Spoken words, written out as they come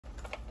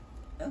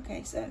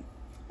Okay, so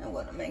I'm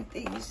gonna make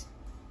these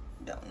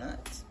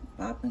donuts.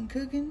 Popin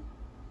Cookin.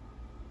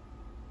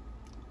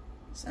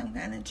 Some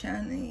kind of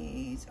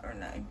Chinese, or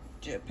no,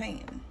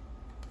 Japan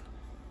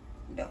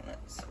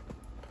donuts.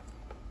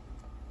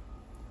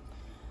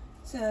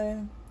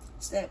 So,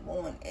 step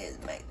 1 is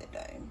make the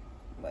dough.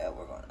 Well,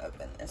 we're gonna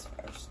open this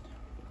first.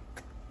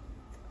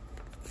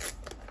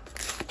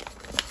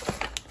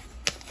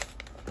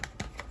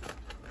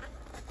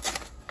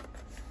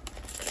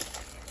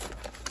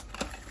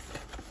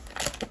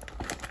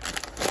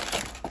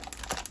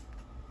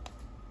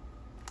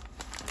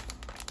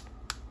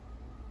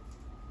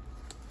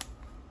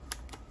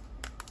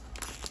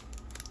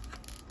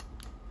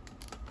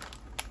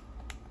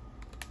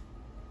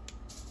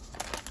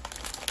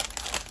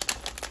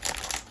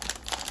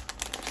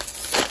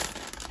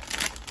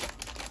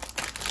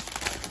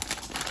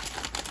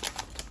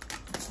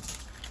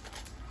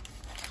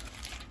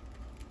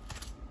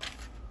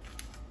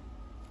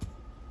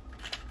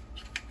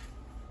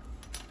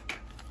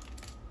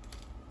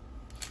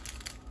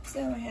 So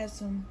I have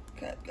some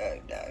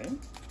cupcake dough,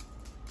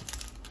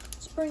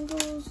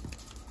 sprinkles,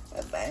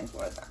 a bag's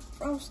worth of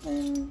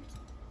frosting,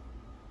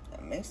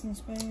 a mixing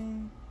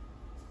spoon,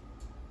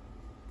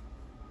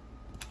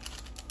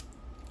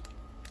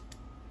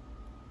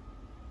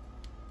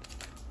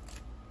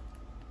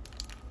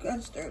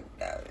 custard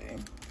dough,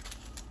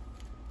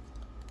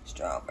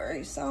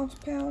 strawberry sauce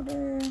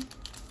powder,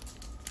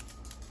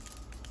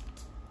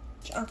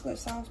 chocolate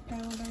sauce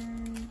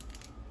powder,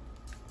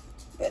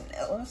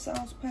 vanilla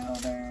sauce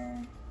powder,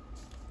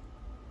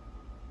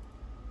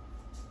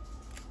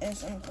 and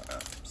some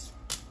crumbs.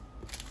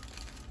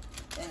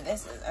 And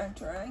this is our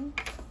tray.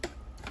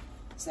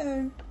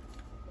 So,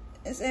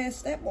 it says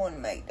step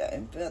 1, make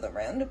dough. Fill the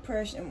round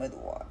depression with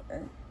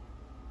water.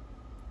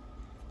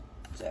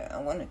 So, I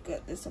want to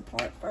cut this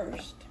apart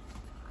first.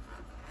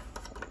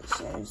 It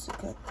shows to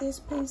cut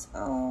this piece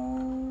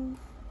off.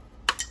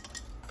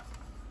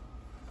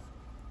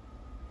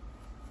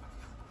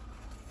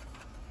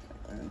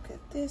 Look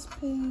at this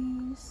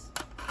piece.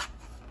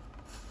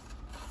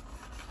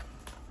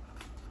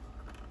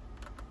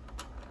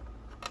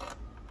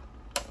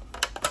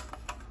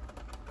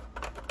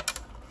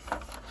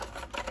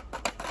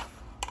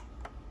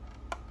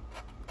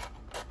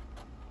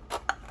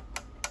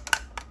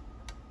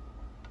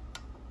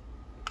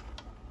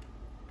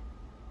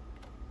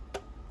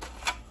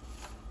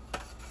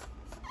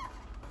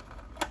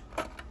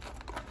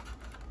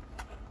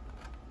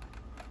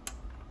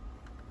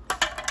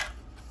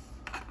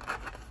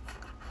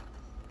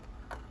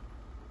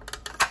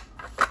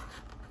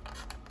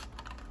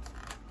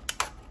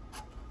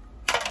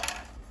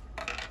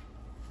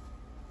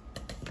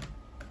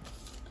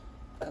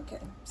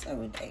 Okay, so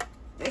we take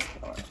this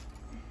part,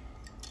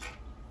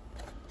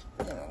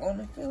 and we're going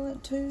to fill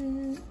it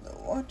to the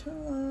water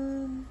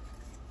line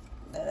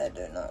that I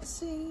do not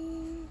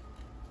see.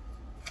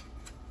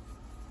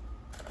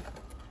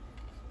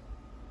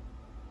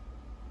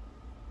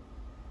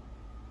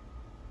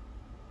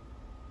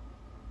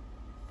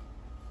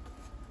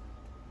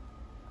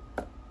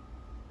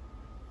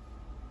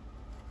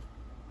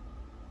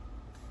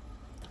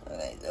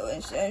 Okay, so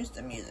it shows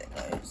the music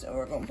note, so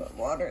we're going to put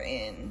water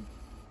in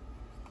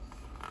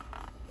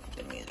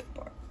the music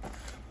part.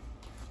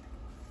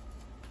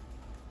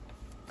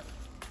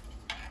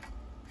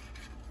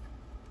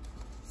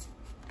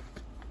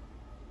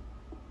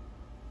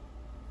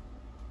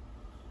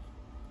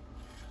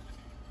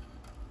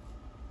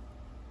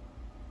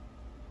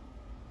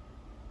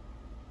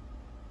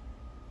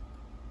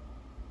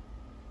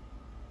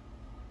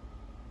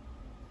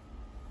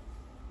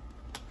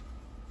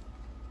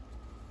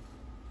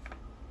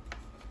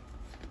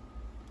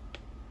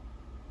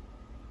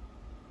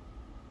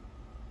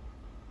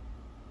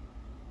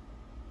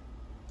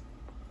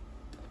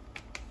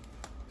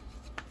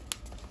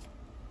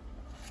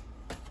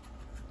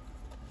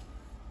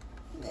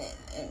 Then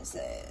it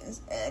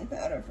says add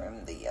powder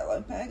from the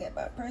yellow packet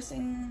by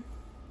pressing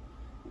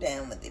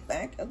down with the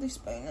back of the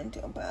spoon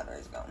until powder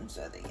is gone.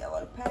 So the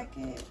yellow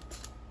packet,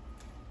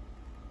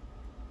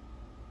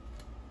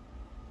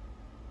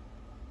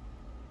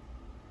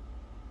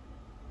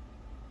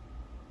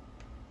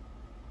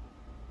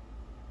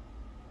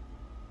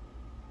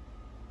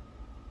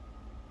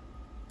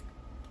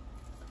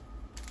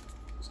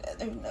 so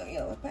there's no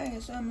yellow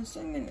packet, so I'm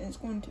assuming it's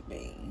going to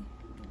be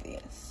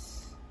this.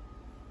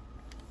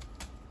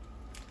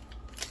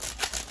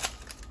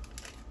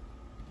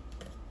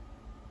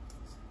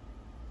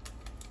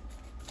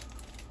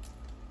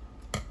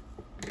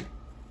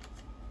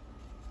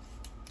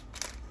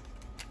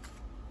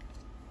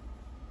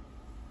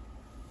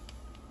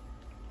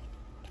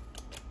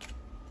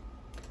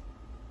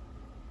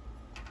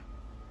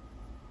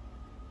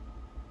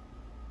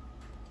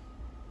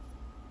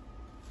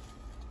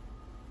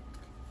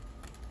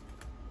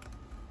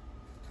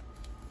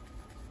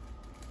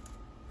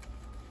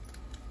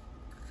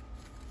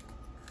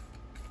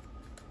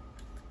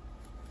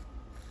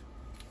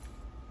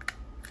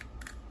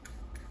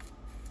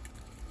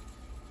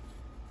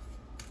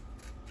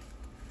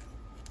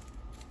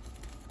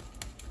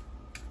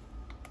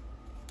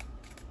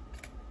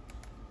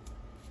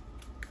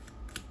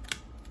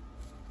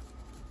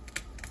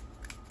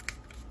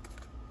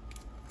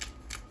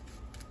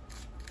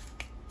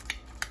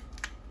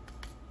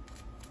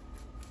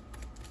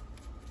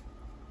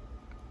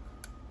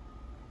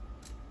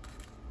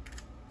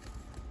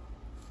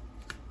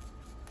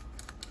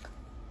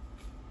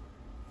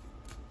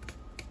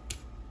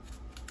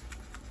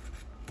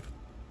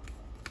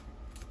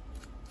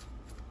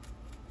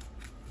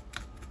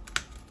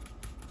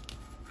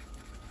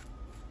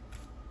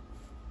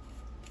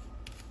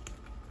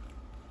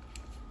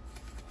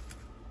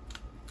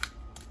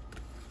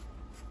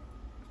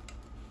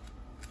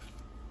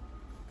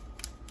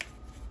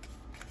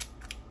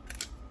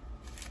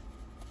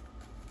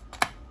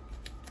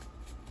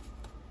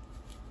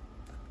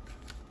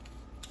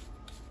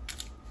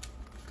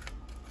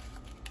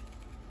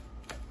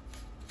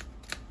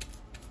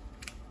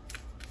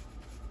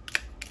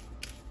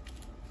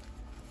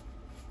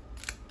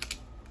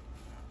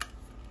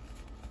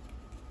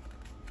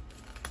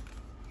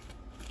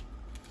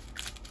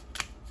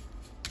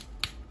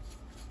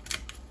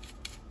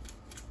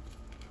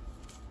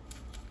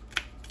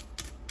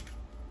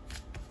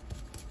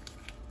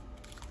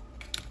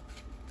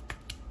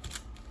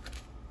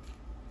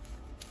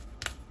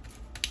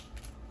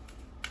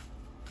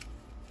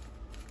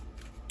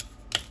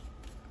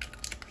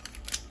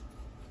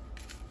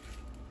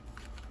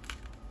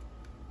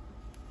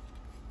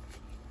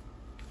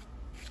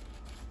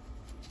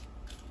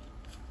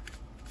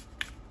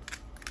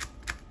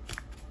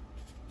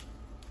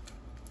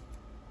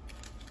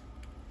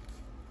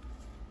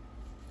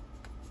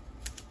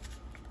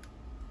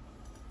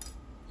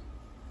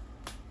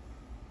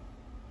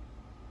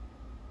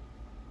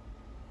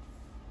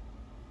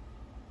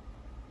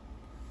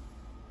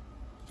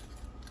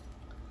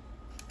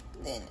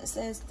 Then it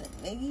says the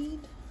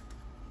need.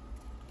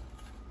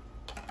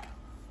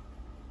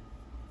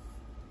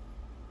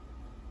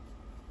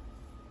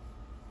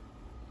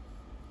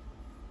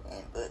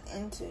 And put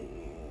into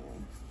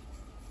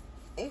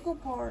equal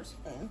parts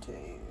into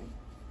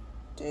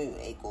 2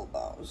 equal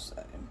balls.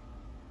 So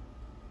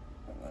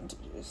I'm going to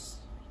just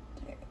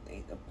tear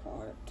these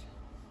apart,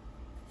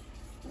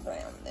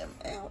 round them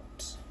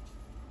out.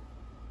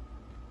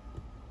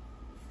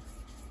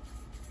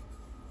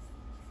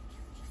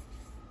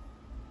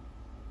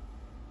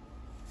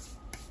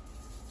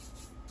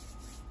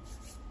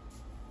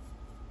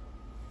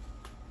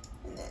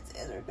 And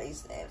that's other base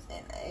stabs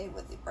in A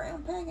with the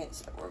brown packet,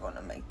 so we're going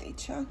to make the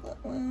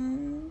chocolate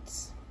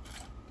ones.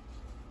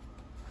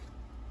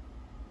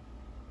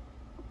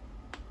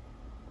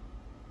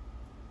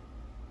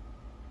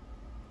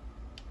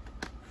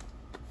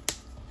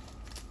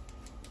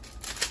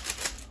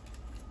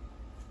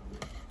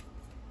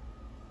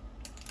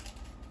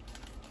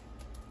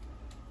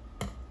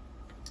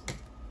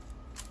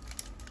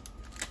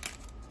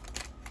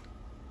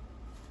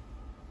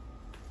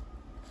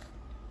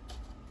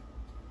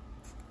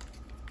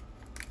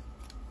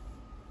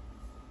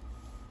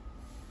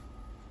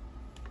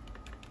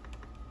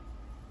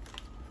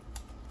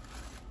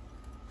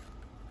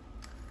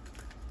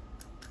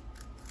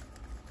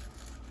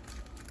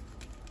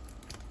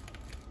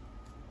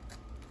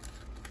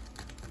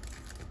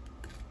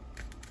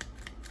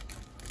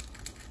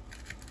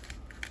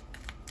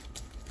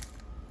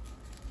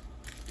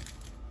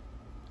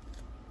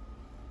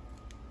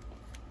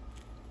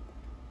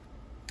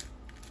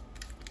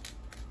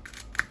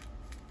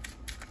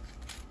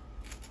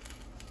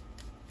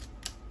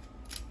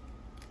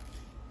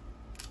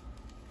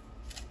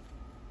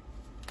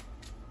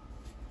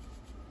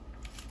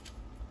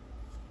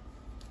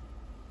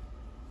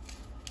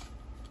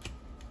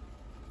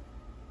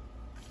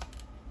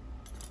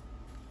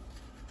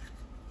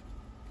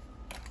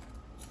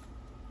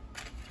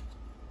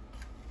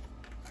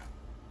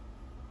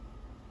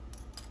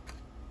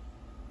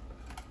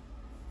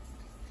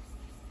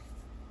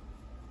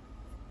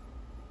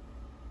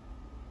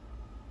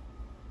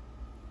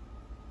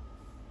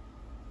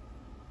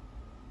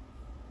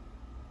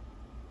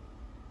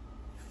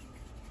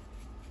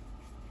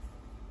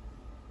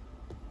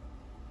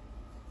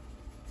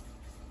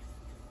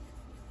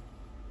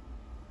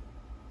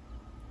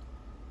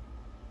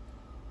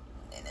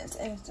 And it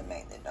says to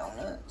make the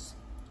donuts.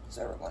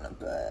 So we're going to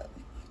put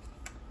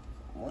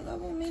one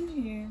of them in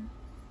here.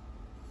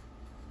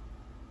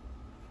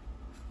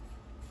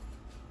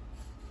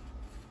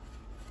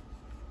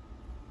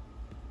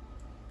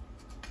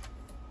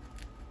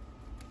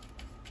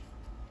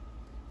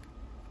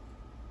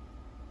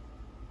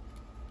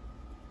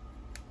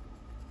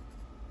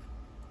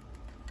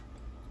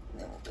 And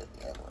then we'll put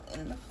the other one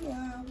in the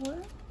flour.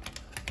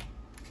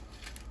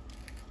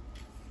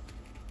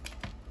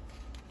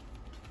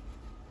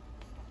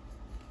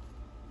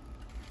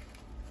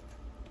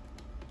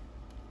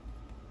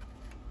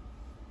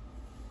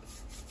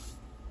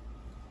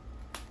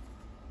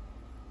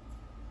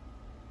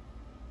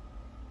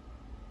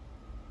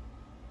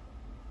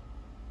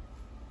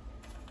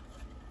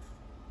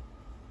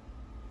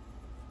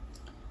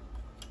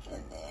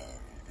 And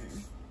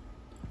then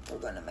we're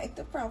going to make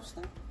the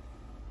frosting.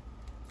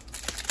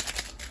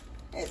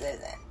 It says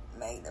that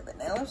make the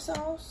vanilla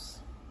sauce,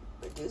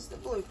 which is the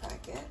blue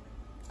packet.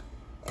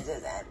 It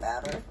says add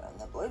powder from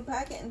the blue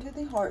packet into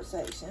the heart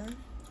section.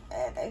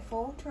 Add a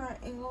full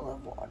triangle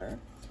of water.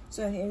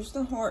 So here's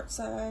the heart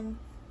side.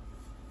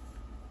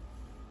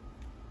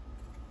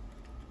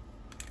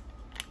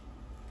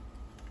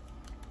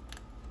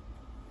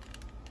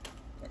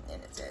 And then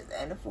it says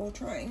add a full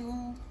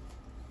triangle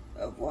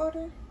of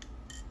water.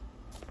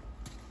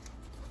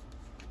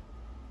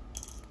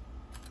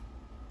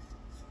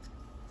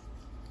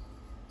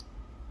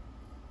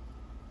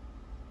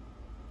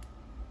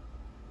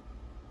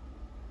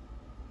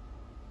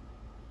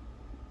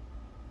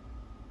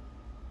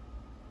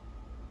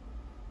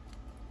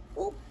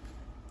 Oh,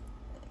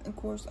 of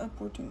course I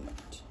pour too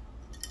much.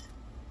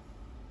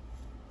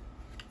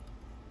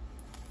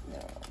 No,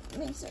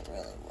 mix it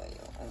really well.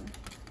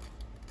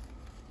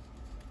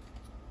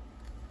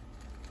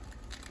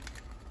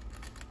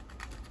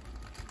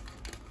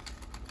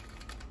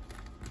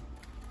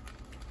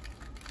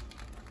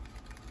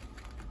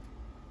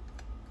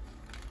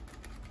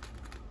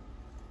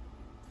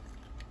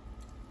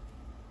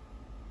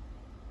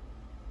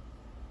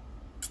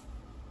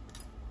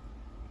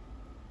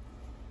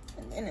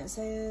 And then it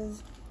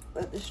says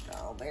put the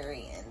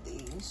strawberry in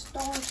the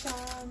star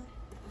side.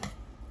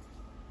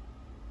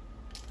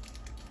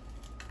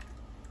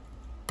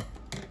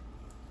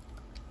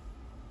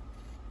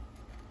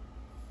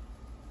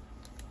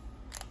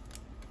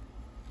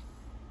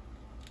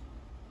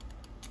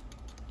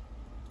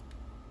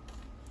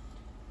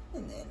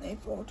 And then a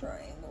full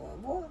triangle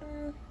of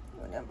water.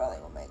 And that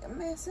probably will make a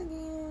mess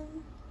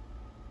again.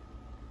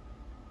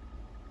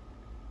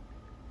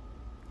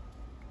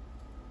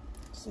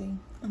 See,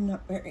 I'm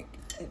not very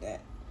good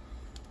at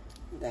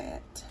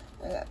that.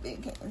 I got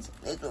big hands.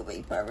 This will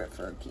be perfect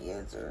for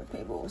kids or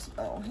people with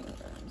small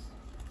hands.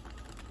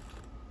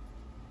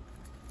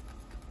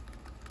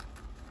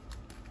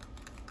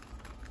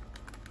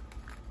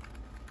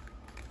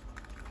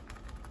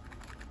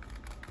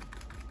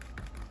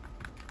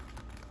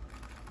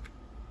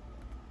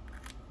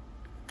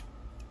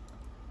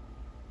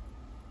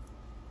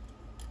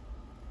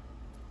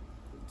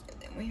 And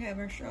then we have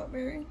our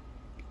strawberry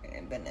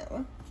and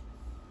vanilla.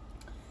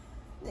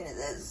 Then it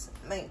says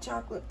make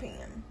chocolate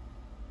pen.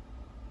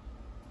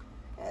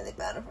 Add the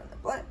batter from the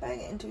black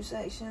packet into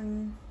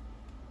section.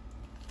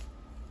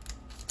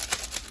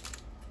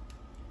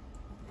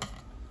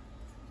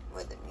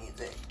 With the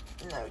music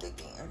note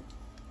again.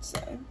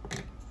 So, I'm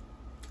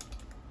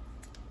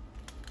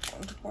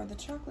going to pour the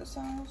chocolate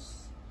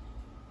sauce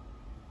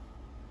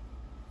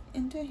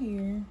into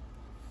here.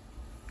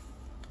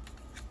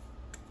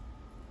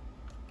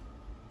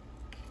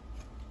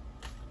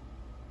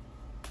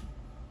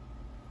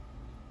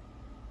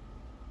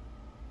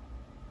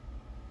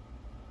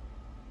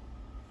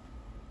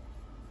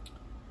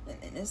 And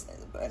then this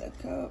is about a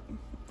cup,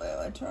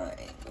 well, a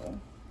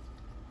triangle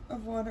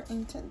of water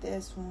into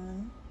this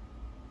one.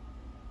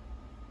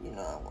 You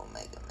know I won't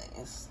make a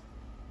mess.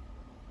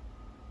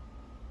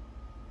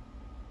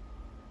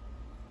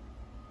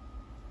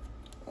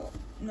 Oh,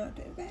 not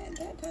too bad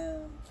that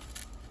time.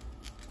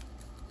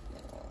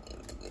 Then we'll give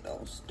it a good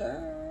old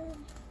stir.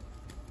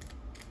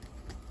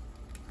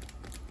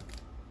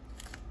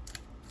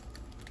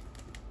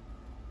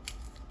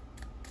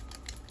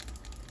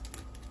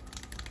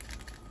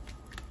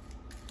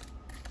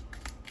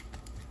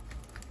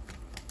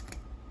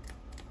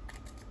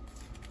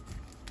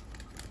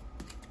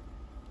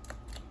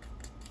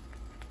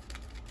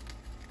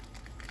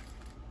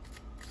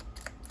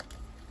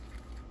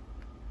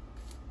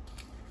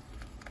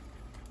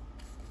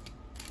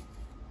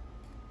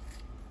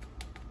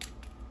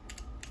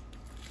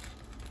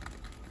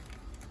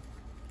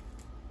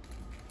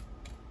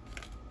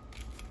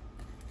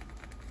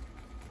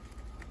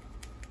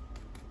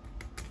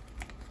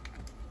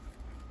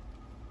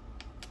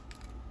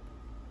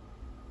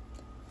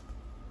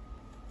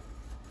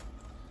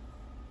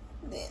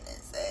 Then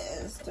it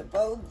says to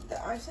fold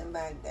the icing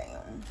bag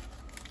down.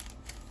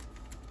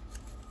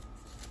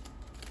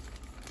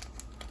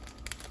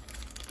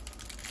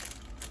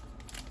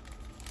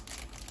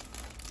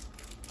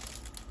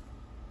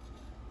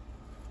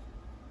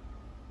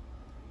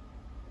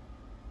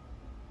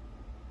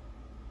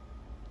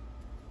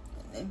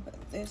 And then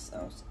put this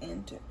sauce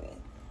into it.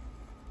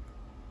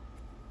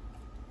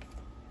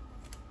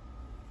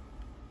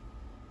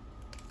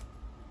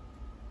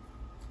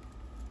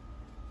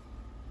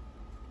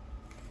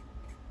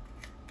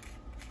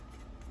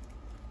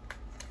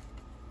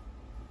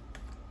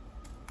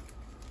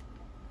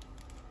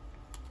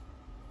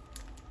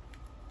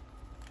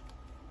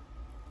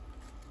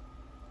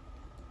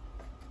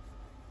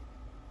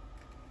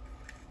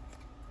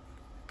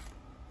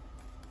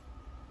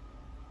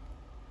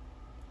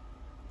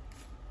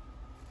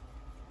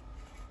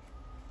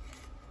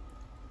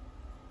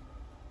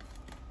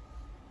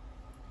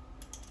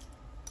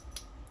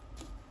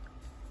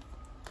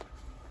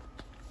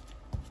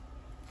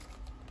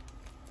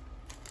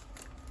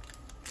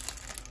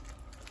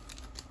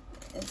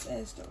 It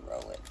says to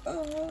roll it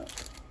up.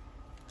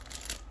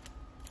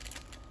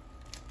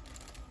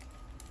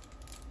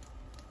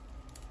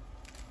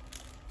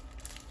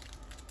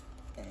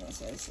 And it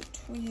says to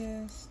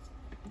twist,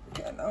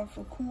 cut off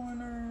a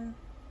corner,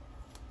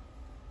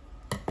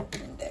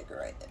 and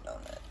decorate the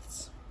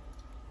donuts.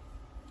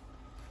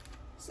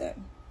 So,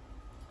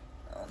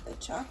 on the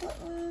chocolate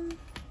one,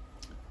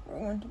 we're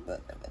going to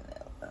put the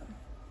vanilla.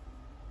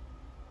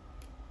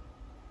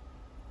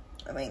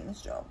 I mean the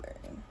strawberry.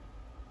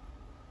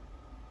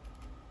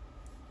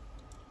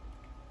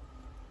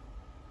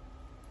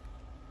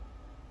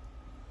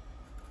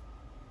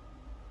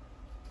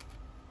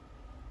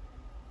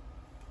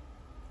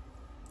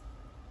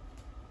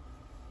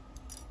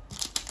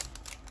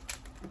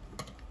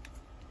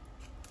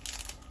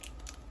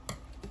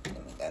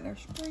 Got our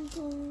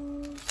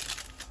sprinkles,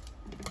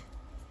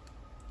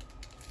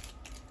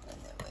 and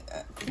then we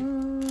got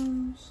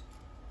crumbs,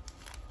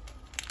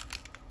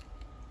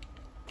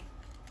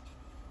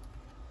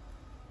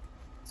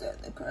 so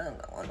the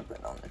crumbs I want to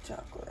put on the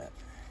chocolate.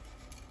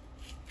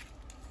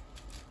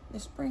 The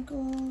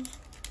sprinkles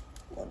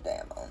we'll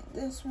dab on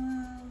this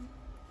one,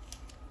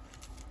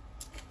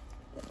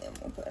 and then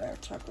we'll put our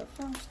chocolate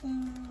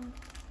frosting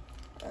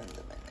on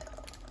the vanilla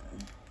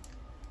one.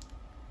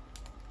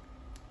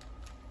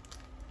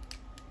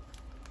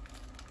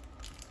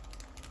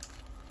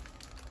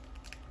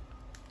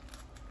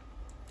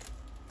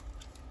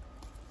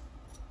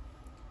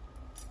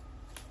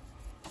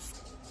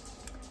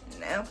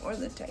 Now for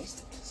the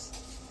taste test.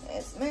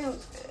 It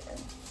smells good.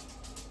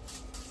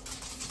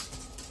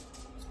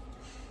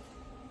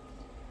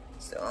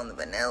 So on the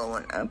vanilla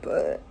one, I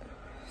put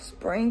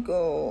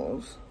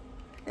sprinkles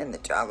and the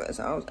chocolate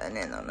sauce. And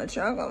then on the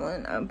chocolate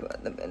one, I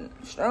put the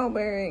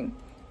strawberry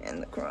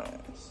and the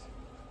crumbs.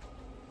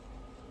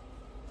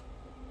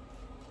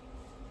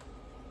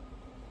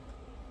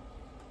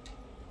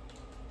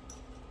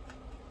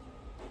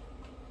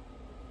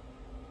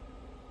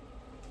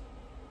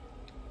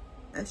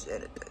 I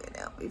should have took it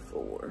out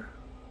before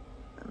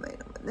I made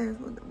them, but there's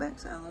what the back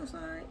side looks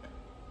like.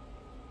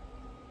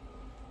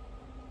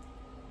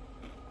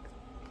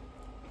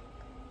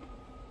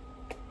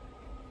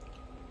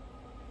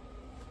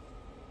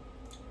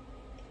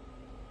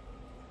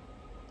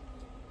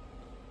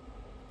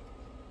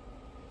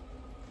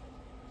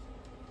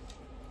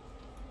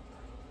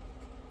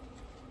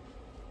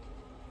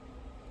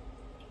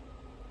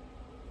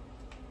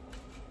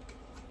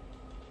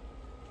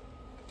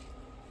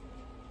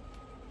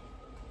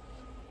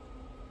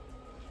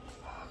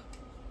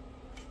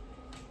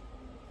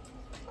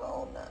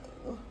 Oh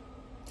no.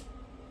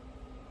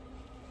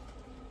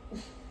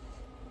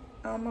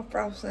 All my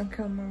frosting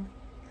come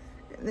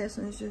off. And this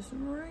one's just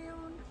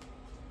round.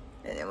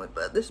 And then we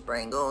put the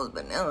sprinkles,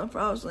 vanilla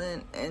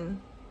frosting, and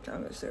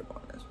chocolate syrup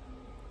on this one.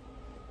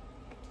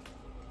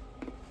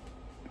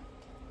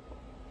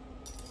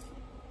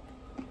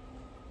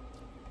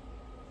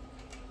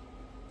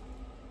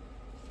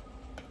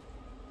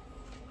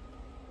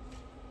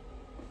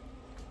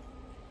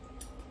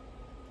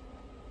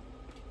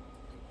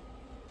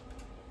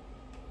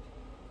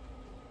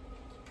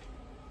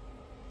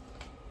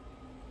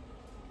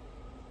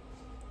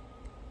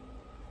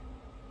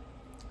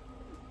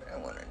 I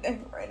want to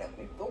decorate them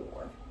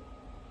before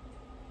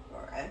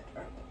or after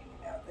I take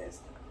it out this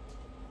time.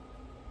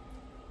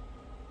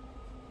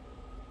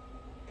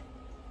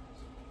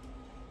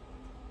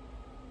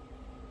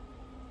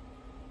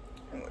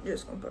 And we're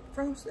just going to put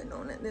frosting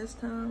on it this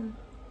time.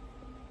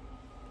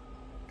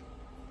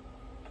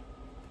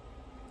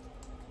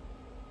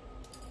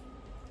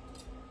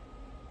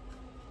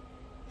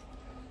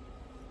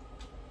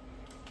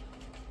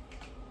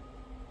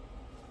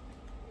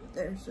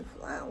 There's the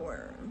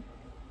flower.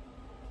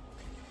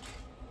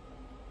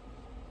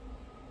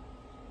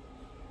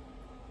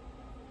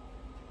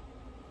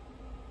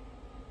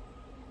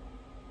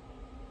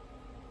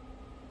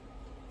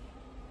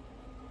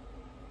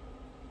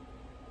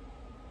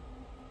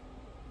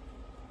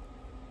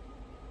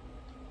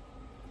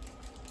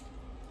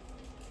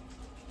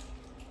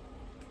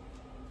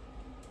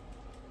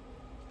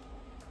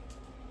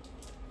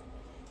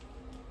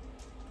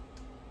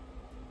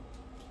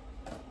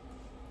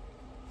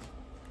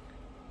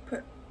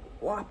 Put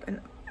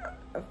whopping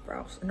of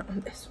frosting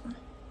on this one.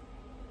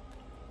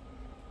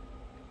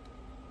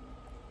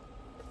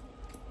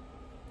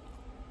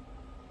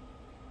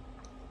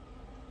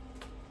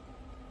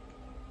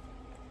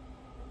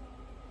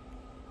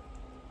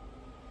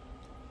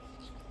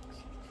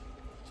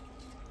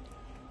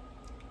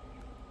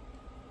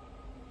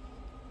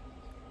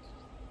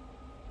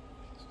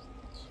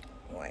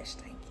 Why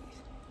stinkies?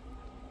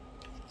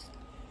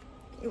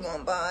 You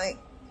want a bite?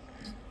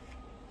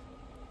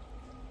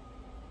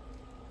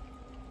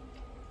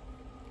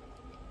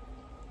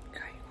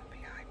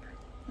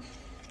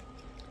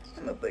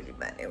 I'm gonna put you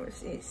back there with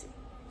Sissy.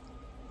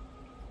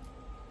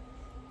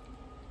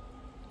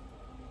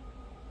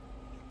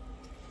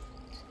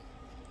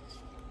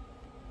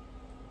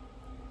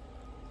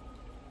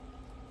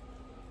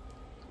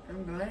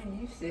 I'm glad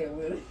you said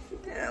with it.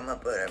 And I'm gonna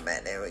put her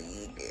back there with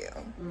you,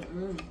 girl.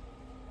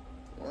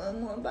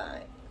 One more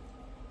bite.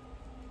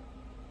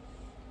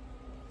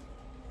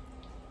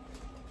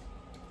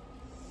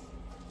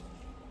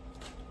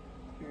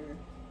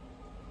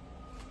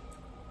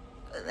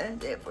 And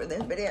that's it for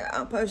this video.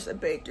 I'll post the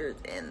pictures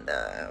in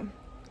the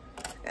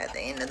at the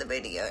end of the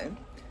video.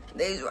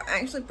 These were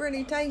actually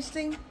pretty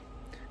tasty.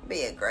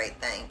 Be a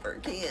great thing for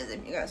kids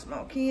if you got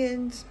small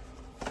kids.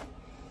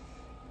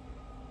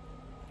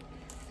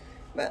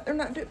 But they're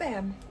not too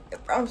bad. The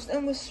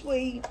frosting was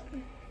sweet.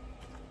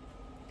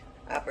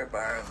 I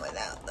prefer them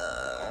without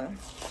the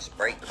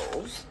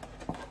sprinkles.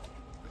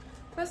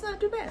 But it's not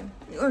too bad.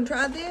 You want to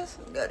try this?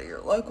 Go to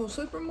your local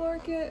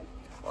supermarket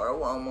or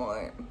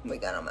Walmart. We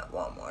got them at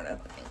Walmart, I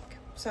think.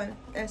 So,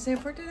 that's it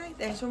for today.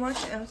 Thanks for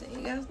watching. I'll see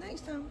you guys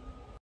next time.